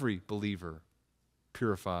 Every believer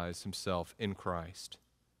purifies himself in Christ.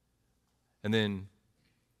 And then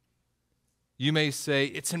you may say,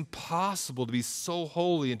 it's impossible to be so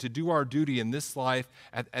holy and to do our duty in this life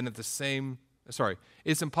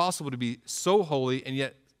it's impossible to be so holy and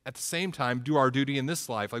yet at the same time do our duty in this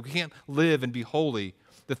life. Like we can't live and be holy.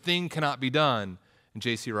 The thing cannot be done. And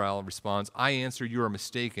J.C. Ryle responds, I answer, you are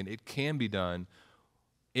mistaken. It can be done.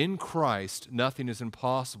 In Christ, nothing is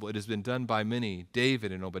impossible. It has been done by many.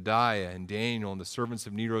 David and Obadiah and Daniel and the servants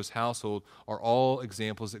of Nero's household are all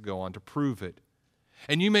examples that go on to prove it.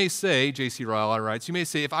 And you may say, J.C. Ryle writes, you may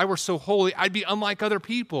say, if I were so holy, I'd be unlike other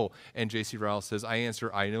people. And J.C. Ryle says, I answer,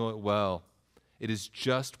 I know it well. It is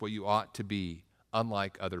just what you ought to be,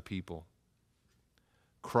 unlike other people.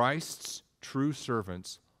 Christ's true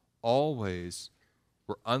servants always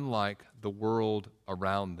were unlike the world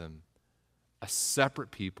around them. A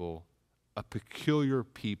separate people, a peculiar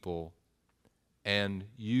people, and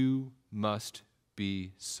you must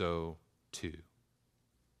be so too.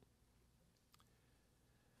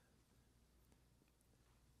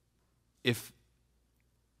 If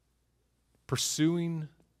pursuing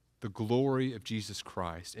the glory of Jesus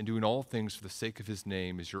Christ and doing all things for the sake of His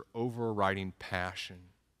name is your overriding passion,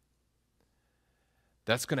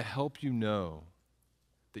 that's going to help you know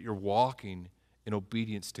that you're walking in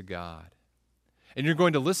obedience to God. And you're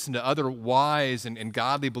going to listen to other wise and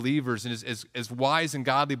godly believers, and as wise and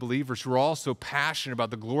godly believers who are also passionate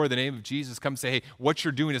about the glory of the name of Jesus come say, hey, what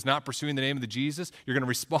you're doing is not pursuing the name of the Jesus. You're going to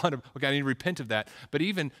respond, okay, I need to repent of that. But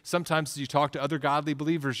even sometimes as you talk to other godly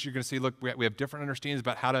believers, you're going to say, look, we have different understandings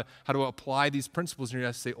about how to apply these principles. And you're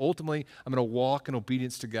going to say, ultimately, I'm going to walk in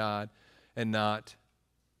obedience to God and not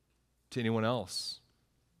to anyone else.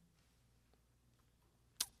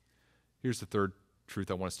 Here's the third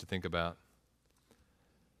truth I want us to think about.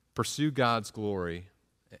 Pursue God's glory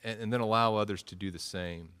and then allow others to do the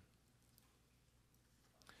same.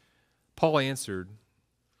 Paul answered,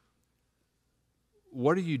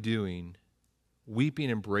 what are you doing,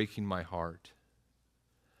 weeping and breaking my heart?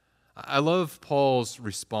 I love Paul's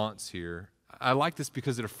response here. I like this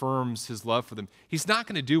because it affirms his love for them. He's not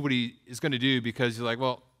going to do what he is going to do because he's like,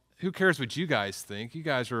 well, who cares what you guys think? You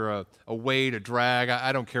guys are a weight, a drag.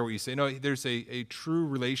 I don't care what you say. No, there's a true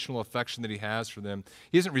relational affection that he has for them.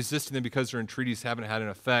 He isn't resisting them because their entreaties haven't had an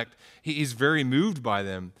effect. He's very moved by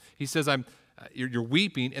them. He says, you're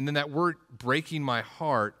weeping, and then that word, breaking my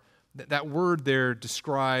heart, that word there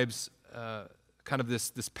describes kind of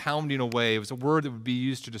this pounding away. It was a word that would be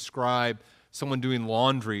used to describe someone doing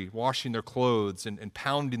laundry, washing their clothes, and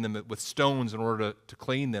pounding them with stones in order to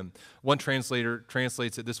clean them. One translator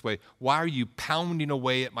translates it this way, why are you pounding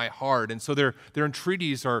away at my heart? And so their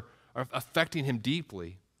entreaties are affecting him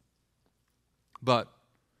deeply. But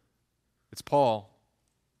it's Paul.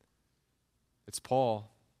 It's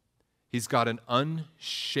Paul. He's got an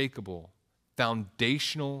unshakable,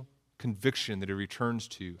 foundational conviction that he returns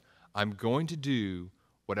to. I'm going to do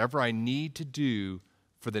whatever I need to do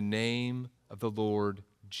for the name of the Lord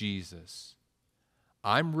Jesus.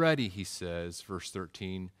 I'm ready, he says, verse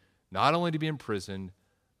 13, not only to be imprisoned,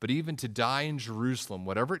 but even to die in Jerusalem,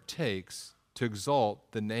 whatever it takes to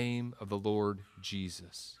exalt the name of the Lord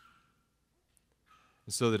Jesus.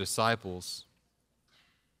 And so the disciples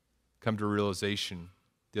come to a realization,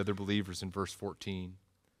 the other believers in verse 14.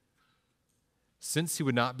 Since he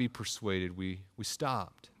would not be persuaded, we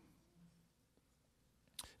stopped.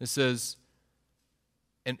 It says,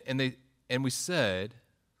 and we said,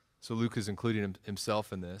 so Luke is including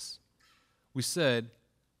himself in this, we said,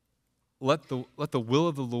 let the will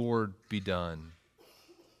of the Lord be done.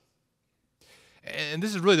 And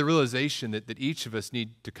this is really the realization that each of us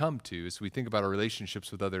need to come to as we think about our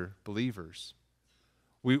relationships with other believers.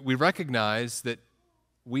 We recognize that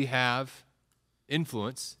we have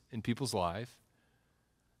influence in people's life,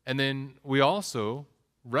 and then we also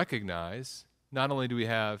recognize not only do we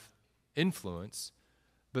have influence,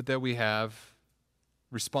 but that we have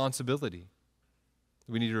responsibility.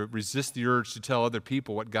 We need to resist the urge to tell other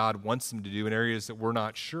people what God wants them to do in areas that we're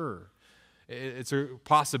not sure. It's a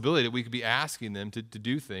possibility that we could be asking them to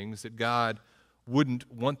do things that God wouldn't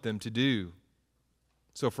want them to do.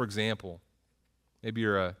 So, for example, maybe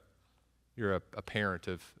you're a parent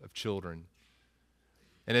of children,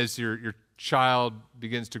 and as your child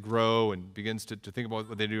begins to grow and begins to think about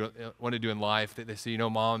what they want to do in life, they say,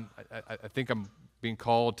 Mom, I think I'm being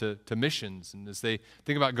called to missions. And as they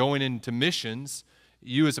think about going into missions,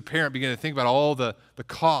 you as a parent begin to think about all the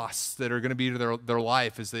costs that are going to be to their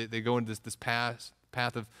life as they go into this path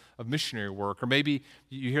of missionary work. Or maybe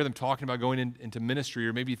you hear them talking about going into ministry,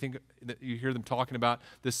 or maybe you think that you hear them talking about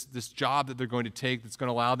this job that they're going to take that's going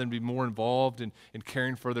to allow them to be more involved in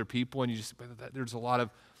caring for other people, and you just, there's a lot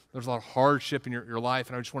of hardship in your life,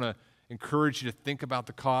 and I just want to encourage you to think about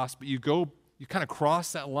the cost. But you kind of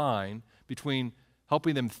cross that line between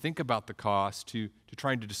helping them think about the cost to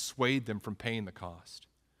trying to dissuade them from paying the cost.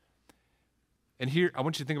 And here, I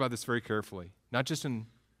want you to think about this very carefully, not just in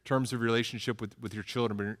terms of relationship with your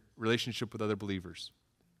children, but in relationship with other believers.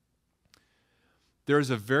 There is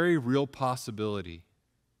a very real possibility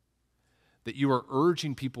that you are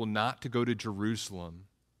urging people not to go to Jerusalem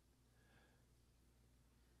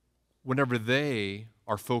whenever they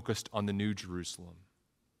are focused on the New Jerusalem.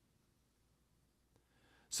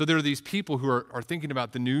 So there are these people who are thinking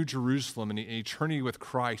about the New Jerusalem and eternity with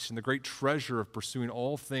Christ and the great treasure of pursuing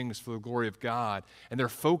all things for the glory of God. And they're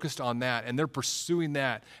focused on that, and they're pursuing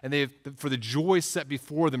that. And for the joy set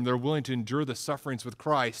before them, they're willing to endure the sufferings with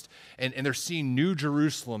Christ. And they're seeing New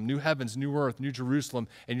Jerusalem, new heavens, new earth, New Jerusalem,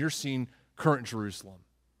 and you're seeing current Jerusalem.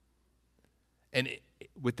 And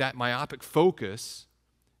with that myopic focus,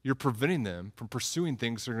 you're preventing them from pursuing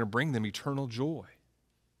things that are going to bring them eternal joy.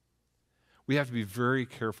 We have to be very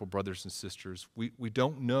careful, brothers and sisters. We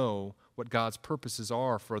don't know what God's purposes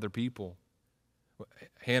are for other people.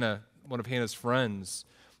 Hannah, one of Hannah's friends,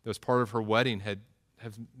 that was part of her wedding,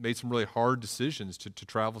 have made some really hard decisions to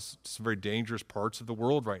travel to some very dangerous parts of the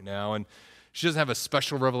world right now. And She doesn't have a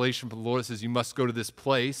special revelation from the Lord that says you must go to this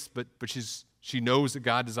place, but she knows that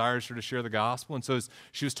God desires her to share the gospel. And so as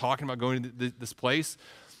she was talking about going to this place,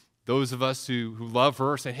 those of us who love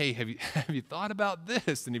her say, hey, have you thought about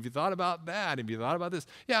this? And have you thought about that? Have you thought about this?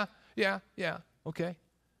 Yeah, okay.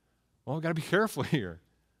 Well, we've got to be careful here.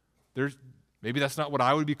 Maybe that's not what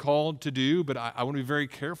I would be called to do, but I want to be very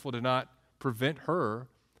careful to not prevent her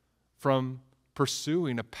from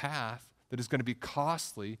pursuing a path that is going to be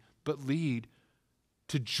costly but lead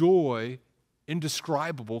to joy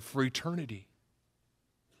indescribable for eternity.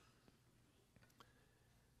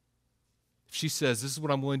 If she says, this is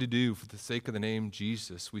what I'm willing to do for the sake of the name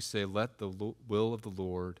Jesus, we say, let the will of the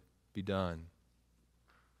Lord be done.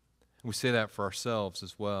 And we say that for ourselves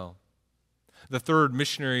as well. The third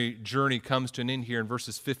missionary journey comes to an end here in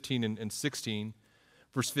verses 15 and 16.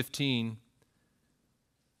 Verse 15,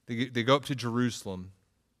 they go up to Jerusalem.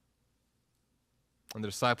 And the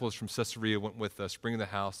disciples from Caesarea went with us, bringing the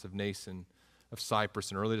house of Nason of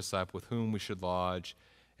Cyprus, an early disciple with whom we should lodge.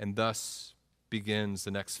 And thus begins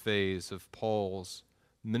the next phase of Paul's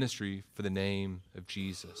ministry for the name of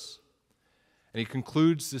Jesus. And he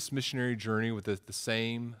concludes this missionary journey with the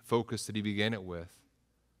same focus that he began it with.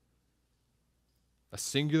 A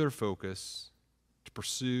singular focus to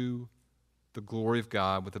pursue the glory of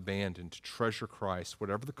God with abandon, to treasure Christ,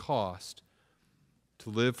 whatever the cost, to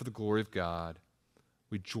live for the glory of God.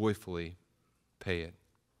 We joyfully pay it.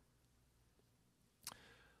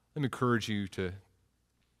 Let me encourage you to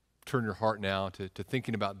turn your heart now to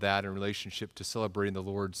thinking about that in relationship to celebrating the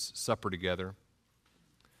Lord's Supper together.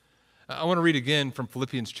 I want to read again from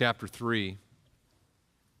Philippians chapter 3.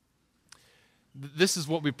 This is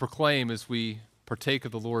what we proclaim as we partake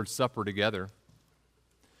of the Lord's Supper together.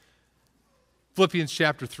 Philippians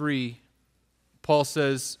chapter 3, Paul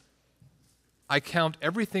says, I count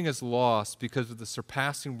everything as loss because of the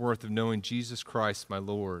surpassing worth of knowing Jesus Christ my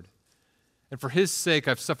Lord. And for his sake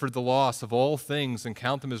I've suffered the loss of all things and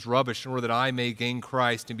count them as rubbish in order that I may gain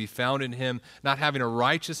Christ and be found in him, not having a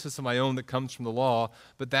righteousness of my own that comes from the law,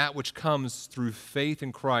 but that which comes through faith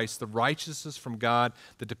in Christ, the righteousness from God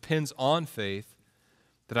that depends on faith,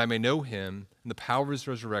 that I may know him and the power of his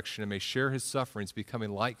resurrection and may share his sufferings,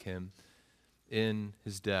 becoming like him in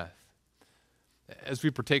his death. As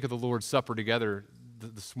we partake of the Lord's Supper together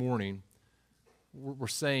this morning, we're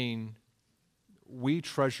saying we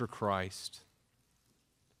treasure Christ.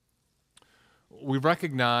 We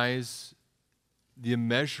recognize the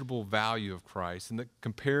immeasurable value of Christ, and that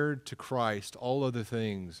compared to Christ, all other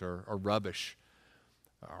things are rubbish.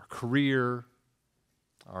 Our career,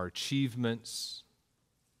 our achievements,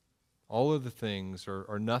 all of the things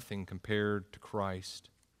are nothing compared to Christ.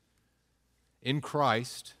 In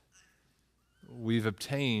Christ, we've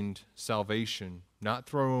obtained salvation, not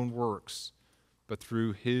through our own works, but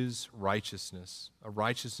through his righteousness, a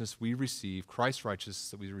righteousness we receive, Christ's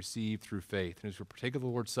righteousness that we receive through faith. And as we partake of the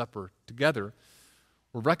Lord's Supper together,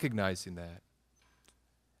 we're recognizing that.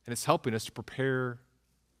 And it's helping us to prepare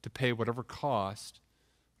to pay whatever cost,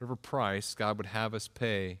 whatever price God would have us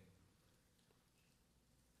pay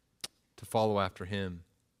to follow after him.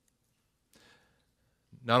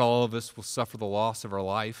 Not all of us will suffer the loss of our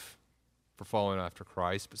life for following after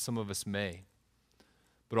Christ, but some of us may.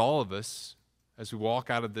 But all of us, as we walk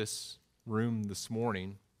out of this room this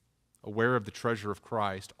morning, aware of the treasure of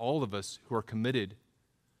Christ, all of us who are committed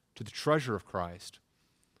to the treasure of Christ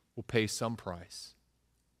will pay some price.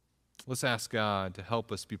 Let's ask God to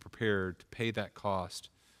help us be prepared to pay that cost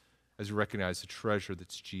as we recognize the treasure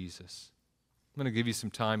that's Jesus. I'm going to give you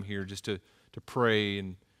some time here just to pray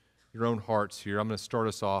in your own hearts here. I'm going to start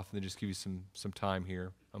us off and then just give you some time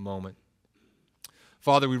here, a moment.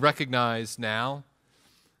 Father, we recognize now,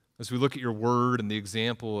 as we look at your word and the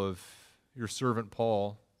example of your servant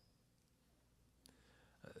Paul,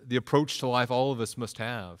 the approach to life all of us must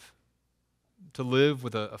have, to live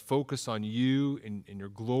with a focus on you and your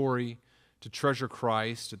glory, to treasure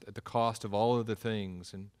Christ at the cost of all other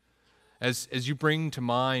things. And as you bring to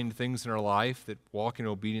mind things in our life that walking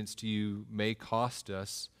in obedience to you may cost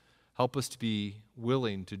us, help us to be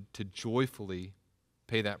willing to joyfully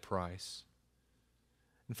pay that price.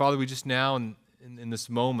 And Father, we just now in this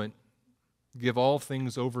moment give all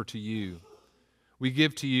things over to you. We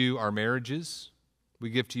give to you our marriages. We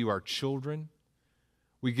give to you our children.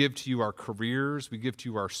 We give to you our careers. We give to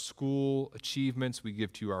you our school achievements. We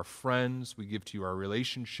give to you our friends. We give to you our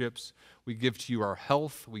relationships. We give to you our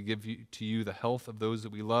health. We give to you the health of those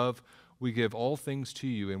that we love. We give all things to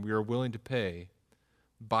you, and we are willing to pay,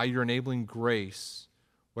 by your enabling grace,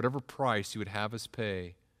 whatever price you would have us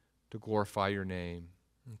pay to glorify your name.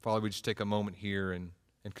 And Father, we just take a moment here and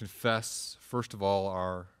confess, first of all,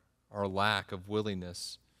 our our lack of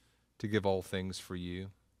willingness to give all things for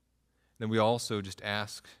you. Then we also just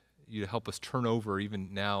ask you to help us turn over,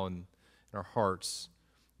 even now in our hearts,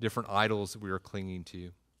 different idols that we are clinging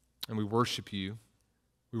to. And we worship you.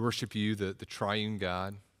 We worship you, the triune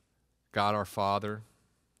God, God our Father,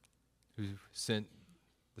 who sent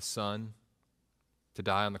the Son to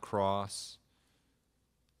die on the cross,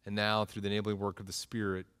 and now through the enabling work of the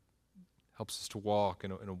Spirit helps us to walk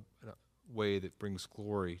in a way that brings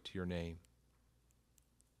glory to your name.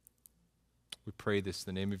 We pray this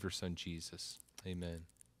in the name of your Son, Jesus. Amen.